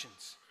your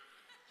emotions.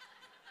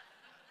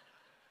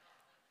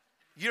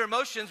 Your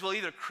emotions will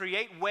either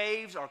create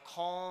waves or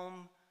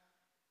calm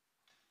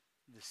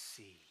the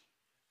sea.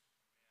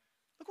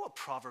 Look what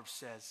Proverbs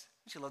says.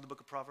 Don't you love the book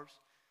of Proverbs?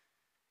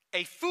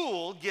 A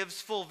fool gives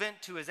full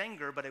vent to his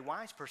anger, but a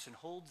wise person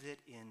holds it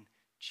in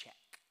check.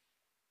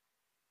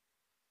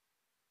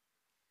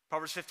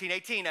 Proverbs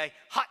 15:18, a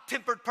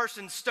hot-tempered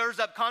person stirs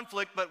up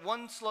conflict, but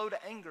one slow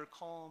to anger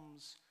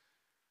calms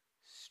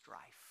strife.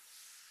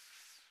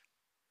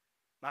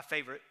 My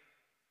favorite,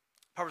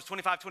 Proverbs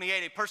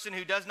 25:28, a person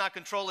who does not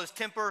control his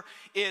temper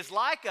is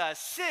like a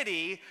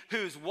city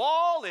whose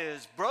wall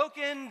is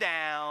broken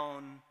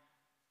down.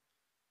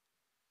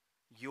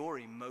 Your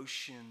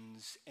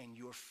emotions and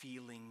your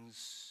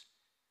feelings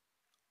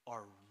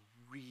are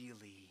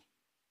really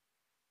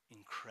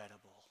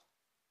incredible.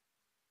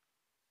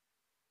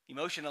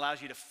 Emotion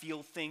allows you to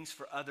feel things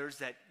for others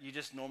that you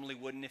just normally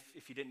wouldn't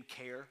if you didn't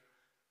care.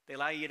 They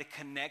allow you to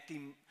connect,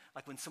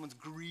 like when someone's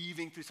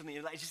grieving through something,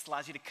 it just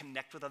allows you to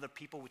connect with other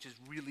people, which is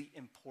really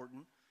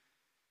important.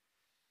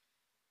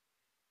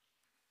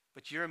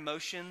 But your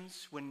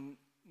emotions, when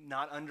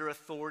not under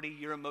authority,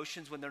 your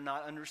emotions when they're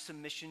not under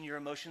submission, your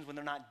emotions when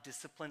they're not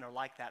disciplined are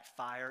like that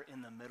fire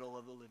in the middle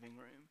of the living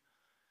room.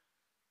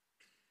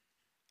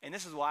 And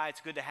this is why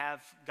it's good to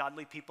have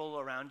godly people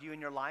around you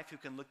in your life who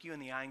can look you in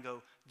the eye and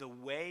go, the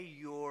way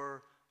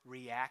you're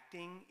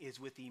reacting is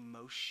with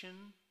emotion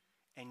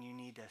and you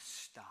need to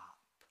stop.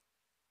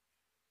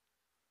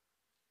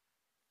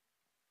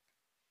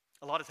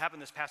 A lot has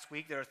happened this past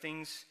week. There are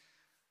things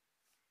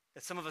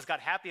that some of us got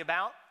happy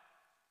about.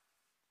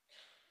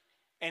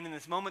 And in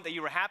this moment that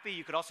you were happy,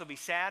 you could also be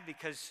sad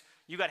because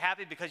you got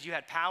happy because you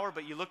had power,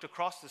 but you looked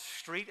across the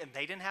street and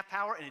they didn't have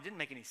power and it didn't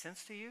make any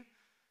sense to you.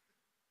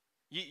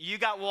 You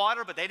got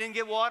water, but they didn't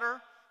get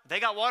water. They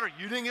got water,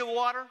 you didn't get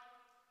water.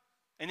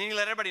 And then you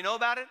let everybody know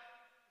about it.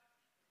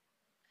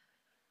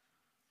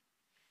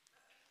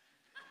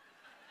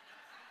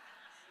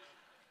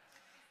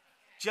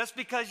 Just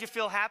because you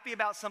feel happy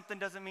about something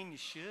doesn't mean you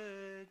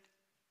should.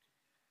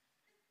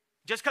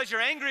 Just because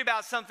you're angry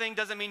about something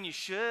doesn't mean you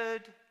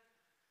should.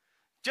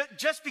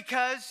 Just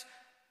because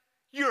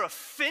you're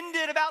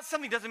offended about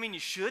something doesn't mean you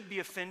should be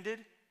offended.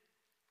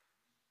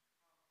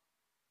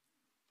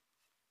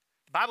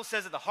 The Bible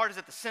says that the heart is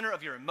at the center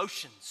of your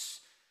emotions.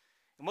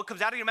 And what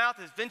comes out of your mouth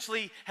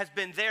eventually has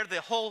been there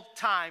the whole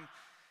time.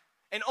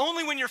 And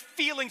only when your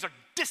feelings are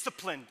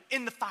disciplined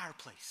in the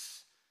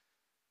fireplace,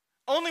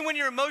 only when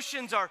your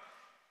emotions are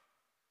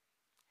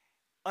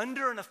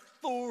under an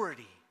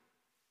authority,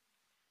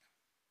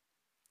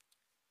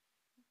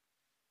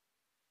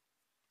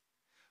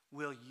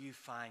 will you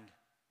find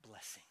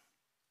blessing.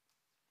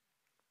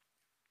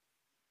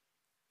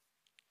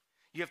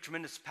 You have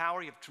tremendous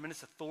power, you have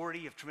tremendous authority,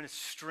 you have tremendous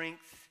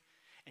strength.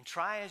 And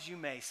try as you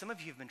may, some of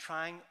you have been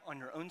trying on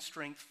your own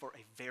strength for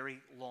a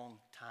very long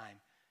time.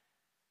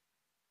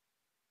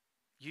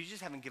 You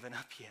just haven't given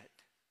up yet.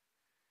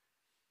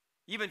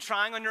 You've been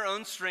trying on your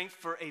own strength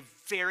for a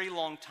very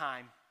long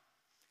time.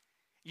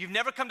 You've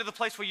never come to the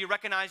place where you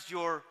recognized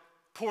you're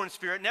poor in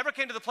spirit, never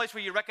came to the place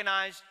where you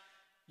recognized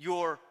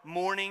your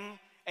mourning,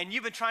 and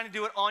you've been trying to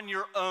do it on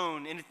your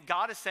own. And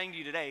God is saying to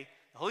you today,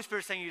 the Holy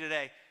Spirit is saying to you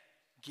today,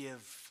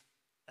 give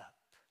up.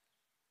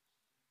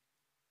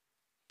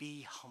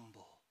 Be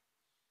humble.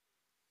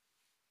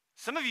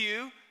 Some of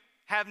you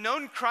have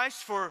known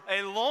Christ for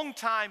a long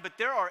time, but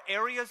there are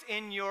areas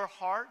in your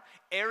heart,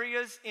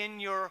 areas in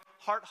your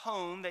heart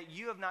home that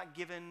you have not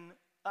given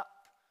up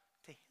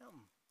to Him.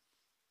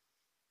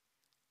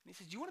 And He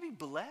says, do you want to be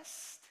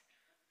blessed?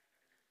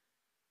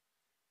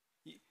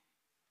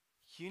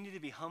 You need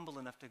to be humble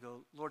enough to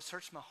go, Lord,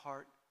 search my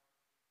heart.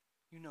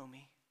 You know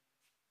me.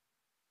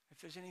 If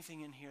there's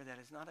anything in here that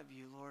is not of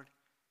you, Lord,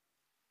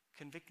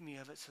 convict me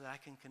of it so that I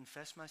can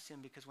confess my sin,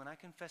 because when I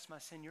confess my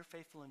sin, you're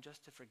faithful and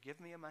just to forgive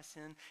me of my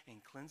sin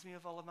and cleanse me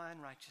of all of my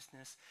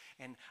unrighteousness.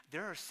 And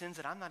there are sins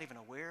that I'm not even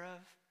aware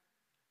of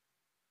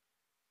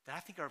that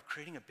I think are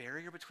creating a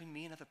barrier between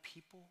me and other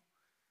people,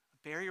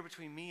 a barrier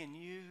between me and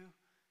you,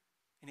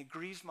 and it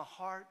grieves my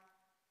heart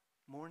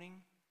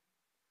morning.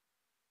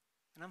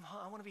 And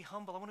I want to be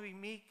humble. I want to be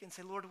meek and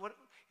say, Lord, what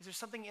is there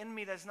something in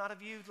me that's not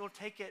of you? Lord,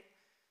 take it,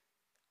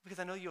 because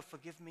I know you'll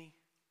forgive me.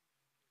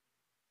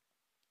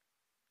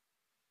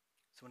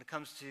 So when it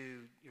comes to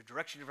your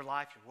direction of your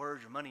life, your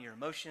words, your money, your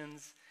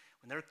emotions,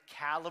 when they're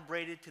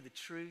calibrated to the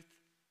truth,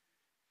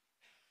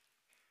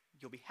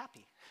 you'll be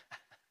happy.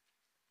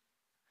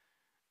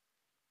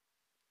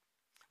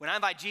 When I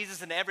invite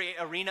Jesus into every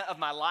arena of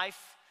my life,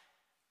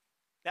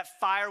 that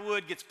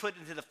firewood gets put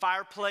into the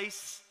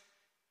fireplace,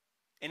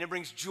 and it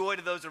brings joy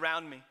to those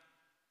around me.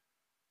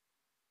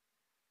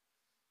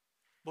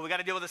 But we got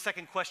to deal with the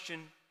second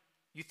question.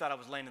 You thought I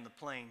was landing the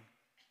plane.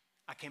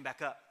 I came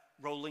back up,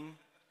 rolling.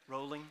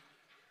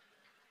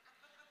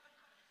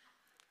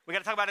 We got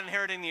to talk about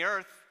inheriting the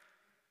earth,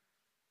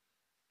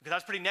 because I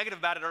was pretty negative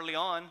about it early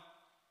on.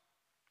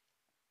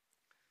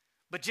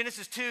 But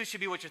Genesis 2 should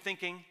be what you're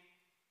thinking.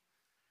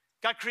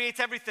 God creates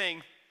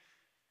everything.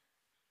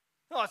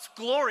 Oh, it's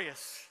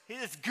glorious.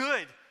 It's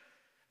good.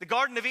 The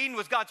Garden of Eden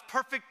was God's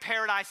perfect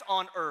paradise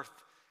on earth.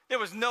 There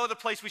was no other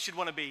place we should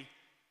want to be.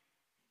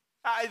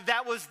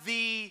 That was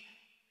the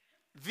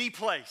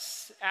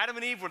place. Adam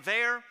and Eve were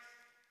there.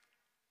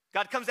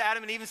 God comes to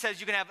Adam and Eve and says,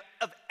 you can have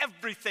of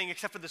everything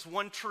except for this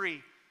one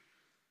tree.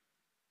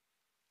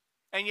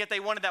 And yet they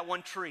wanted that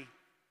one tree.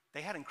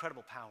 They had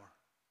incredible power.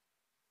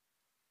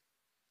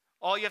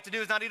 All you have to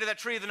do is not eat of that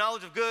tree of the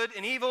knowledge of good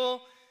and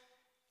evil.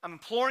 I'm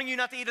imploring you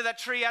not to eat of that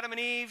tree, Adam and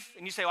Eve.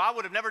 And you say, well, I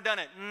would have never done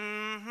it.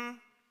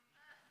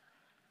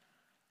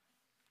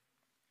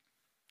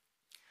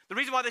 The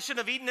reason why they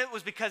shouldn't have eaten it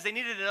was because they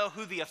needed to know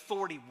who the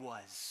authority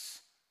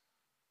was.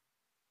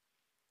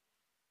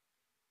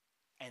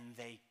 And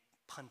they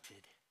punted.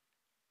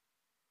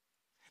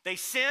 They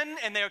sin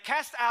and they are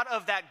cast out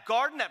of that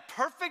garden, that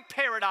perfect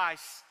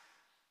paradise,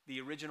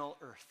 the original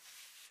earth.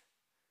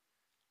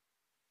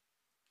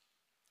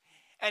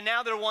 And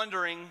now they're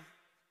wondering,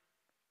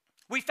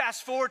 we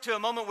fast forward to a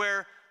moment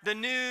where the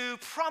new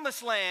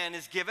promised land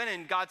is given,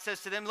 and God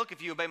says to them, look,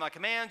 if you obey my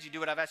commands, you do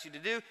what I've asked you to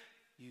do,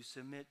 you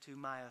submit to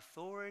my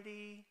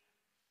authority,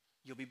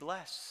 you'll be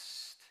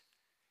blessed.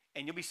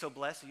 And you'll be so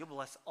blessed that you'll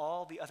bless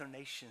all the other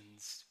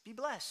nations. Be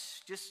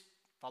blessed. Just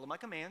follow my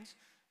commands.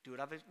 Do what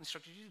I've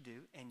instructed you to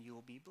do, and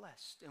you'll be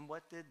blessed. And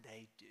what did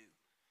they do?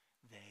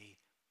 They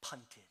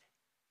punted.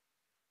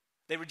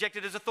 They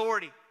rejected his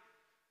authority.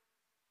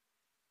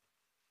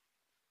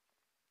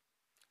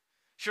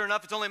 Sure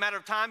enough, it's only a matter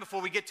of time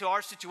before we get to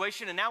our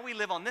situation, and now we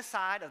live on this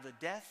side of the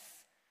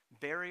death,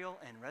 burial,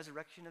 and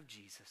resurrection of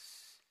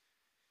Jesus.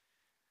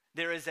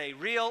 There is a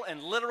real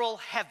and literal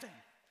heaven.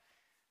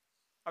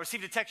 I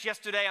received a text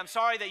yesterday. I'm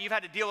sorry that you've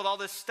had to deal with all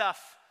this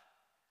stuff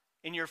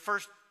in your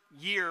first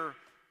year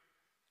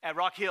at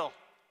Rock Hill.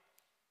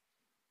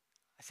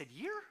 I said,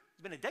 year?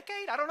 It's been a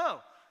decade? I don't know.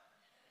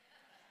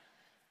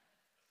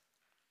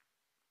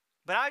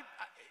 But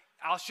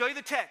I'll show you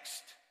the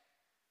text.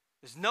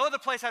 There's no other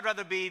place I'd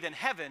rather be than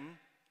heaven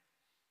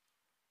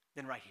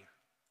than right here.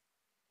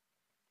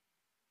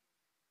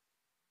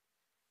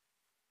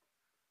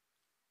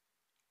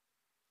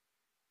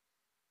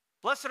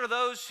 Blessed are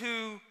those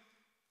who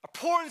are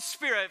poor in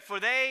spirit, for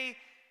they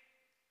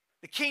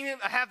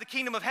have the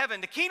kingdom of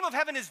heaven. The kingdom of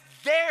heaven is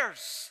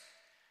theirs.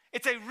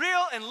 It's a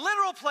real and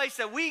literal place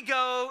that we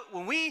go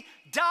when we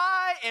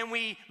die and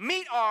we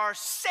meet our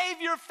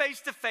Savior face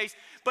to face.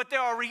 But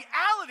there are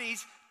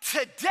realities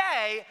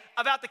today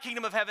about the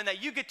kingdom of heaven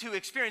that you get to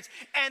experience.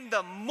 And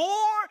the more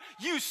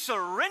you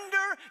surrender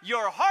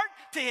your heart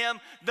to him,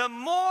 the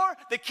more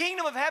the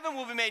kingdom of heaven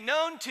will be made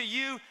known to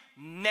you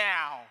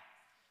now.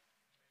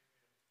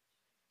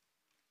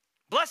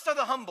 Blessed are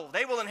the humble,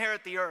 they will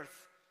inherit the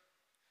earth.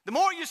 The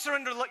more you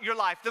surrender your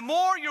life, the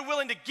more you're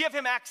willing to give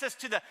him access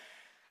to the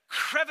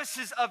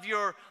crevices of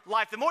your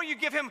life, the more you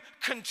give him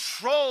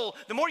control,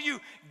 the more you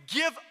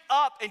give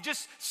up and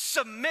just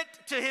submit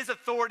to his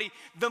authority,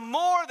 the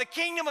more the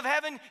kingdom of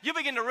heaven you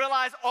begin to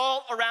realize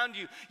all around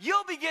you.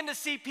 You'll begin to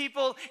see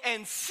people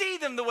and see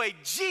them the way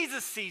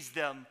Jesus sees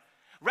them,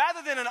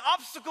 rather than an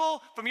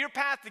obstacle from your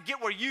path to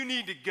get where you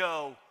need to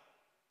go.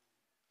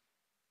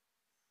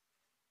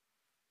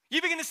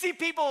 You begin to see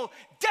people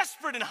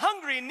desperate and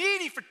hungry and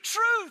needy for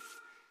truth,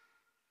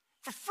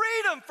 for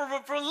freedom, for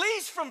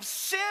release from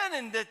sin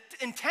and the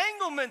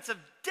entanglements of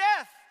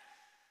death.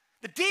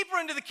 The deeper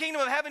into the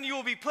kingdom of heaven you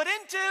will be put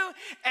into,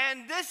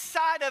 and this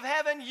side of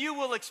heaven you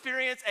will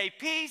experience a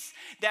peace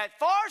that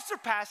far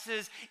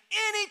surpasses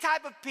any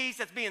type of peace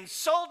that's being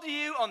sold to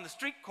you on the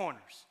street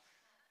corners.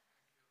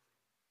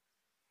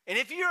 And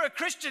if you're a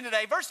Christian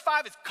today, verse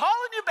 5 is calling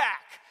you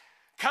back.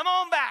 Come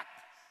on back.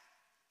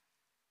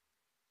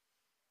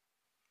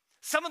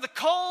 Some of the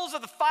coals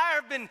of the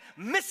fire have been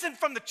missing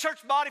from the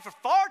church body for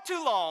far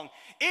too long.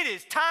 It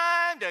is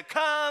time to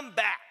come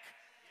back.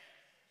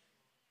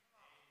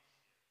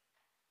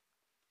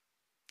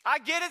 I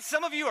get it.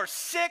 Some of you are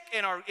sick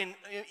and are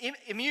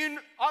immune.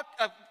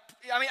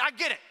 I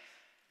get it.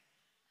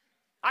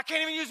 I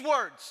can't even use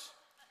words.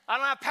 I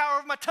don't have power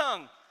of my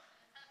tongue.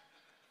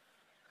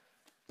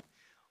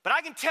 But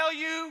I can tell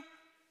you,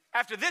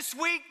 after this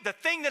week, the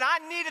thing that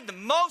I needed the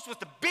most was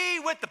to be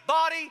with the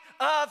body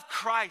of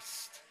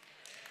Christ.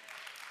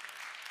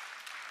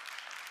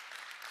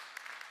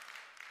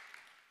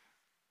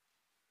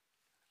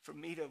 For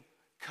me to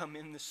come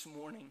in this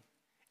morning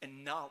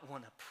and not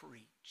want to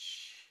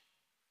preach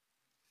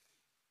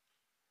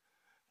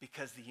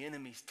because the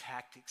enemy's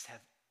tactics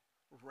have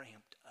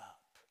ramped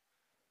up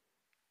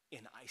in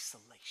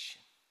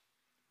isolation.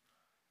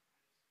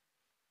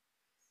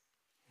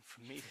 And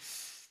for me to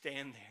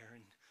stand there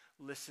and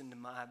listen to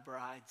my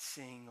bride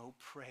sing, "Oh,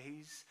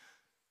 praise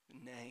the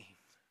name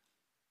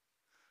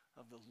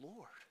of the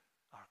Lord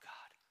our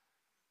God.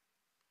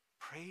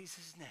 Praise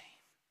his name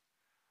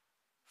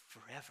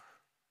forever.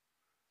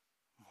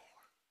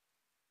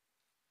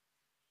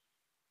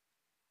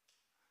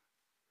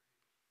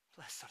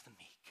 Blessed are the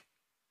meek.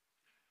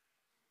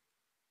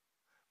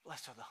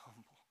 Blessed are the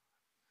humble.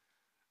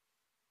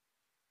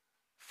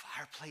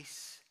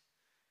 Fireplace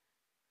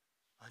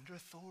under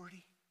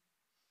authority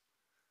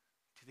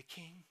to the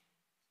King.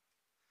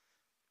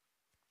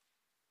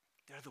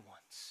 They're the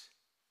ones.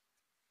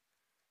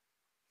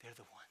 They're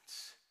the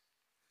ones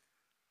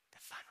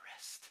that find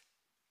rest.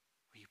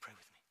 Will you pray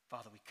with me?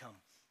 Father, we come.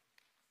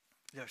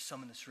 There are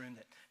some in this room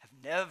that have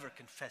never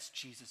confessed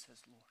Jesus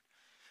as Lord.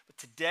 But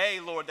today,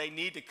 Lord, they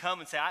need to come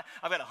and say,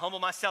 I've got to humble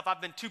myself.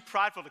 I've been too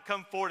prideful to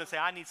come forward and say,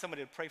 I need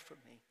somebody to pray for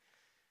me.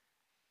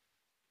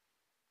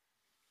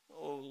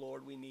 Oh,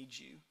 Lord, we need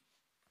you.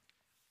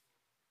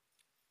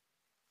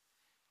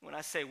 When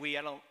I say we,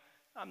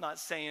 I'm not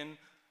saying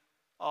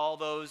all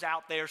those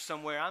out there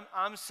somewhere.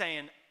 I'm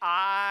saying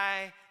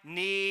I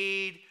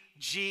need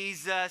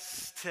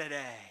Jesus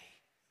today.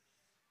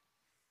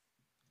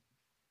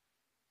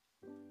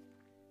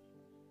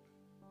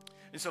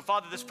 And so,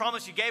 Father, this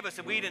promise you gave us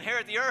that we'd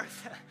inherit the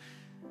earth,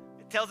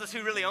 it tells us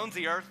who really owns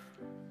the earth.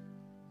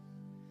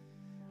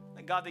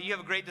 And God, that you have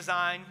a great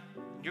design.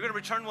 You're going to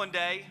return one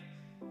day.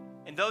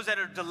 And those that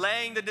are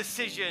delaying the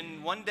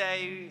decision, one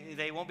day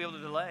they won't be able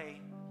to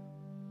delay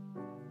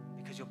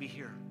because you'll be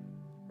here.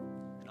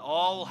 And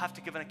all will have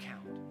to give an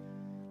account.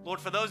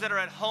 Lord, for those that are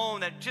at home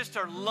that just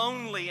are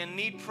lonely and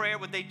need prayer,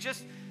 would they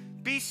just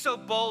be so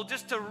bold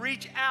just to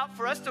reach out,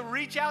 for us to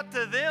reach out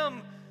to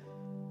them.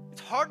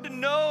 It's hard to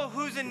know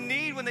who's in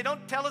need when they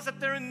don't tell us that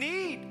they're in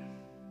need.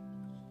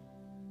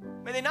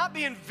 May they not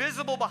be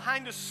invisible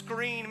behind a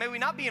screen. May we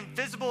not be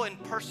invisible in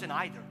person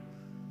either.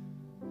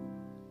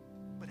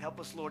 But help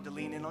us, Lord, to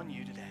lean in on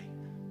you today.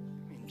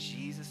 In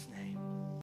Jesus' name.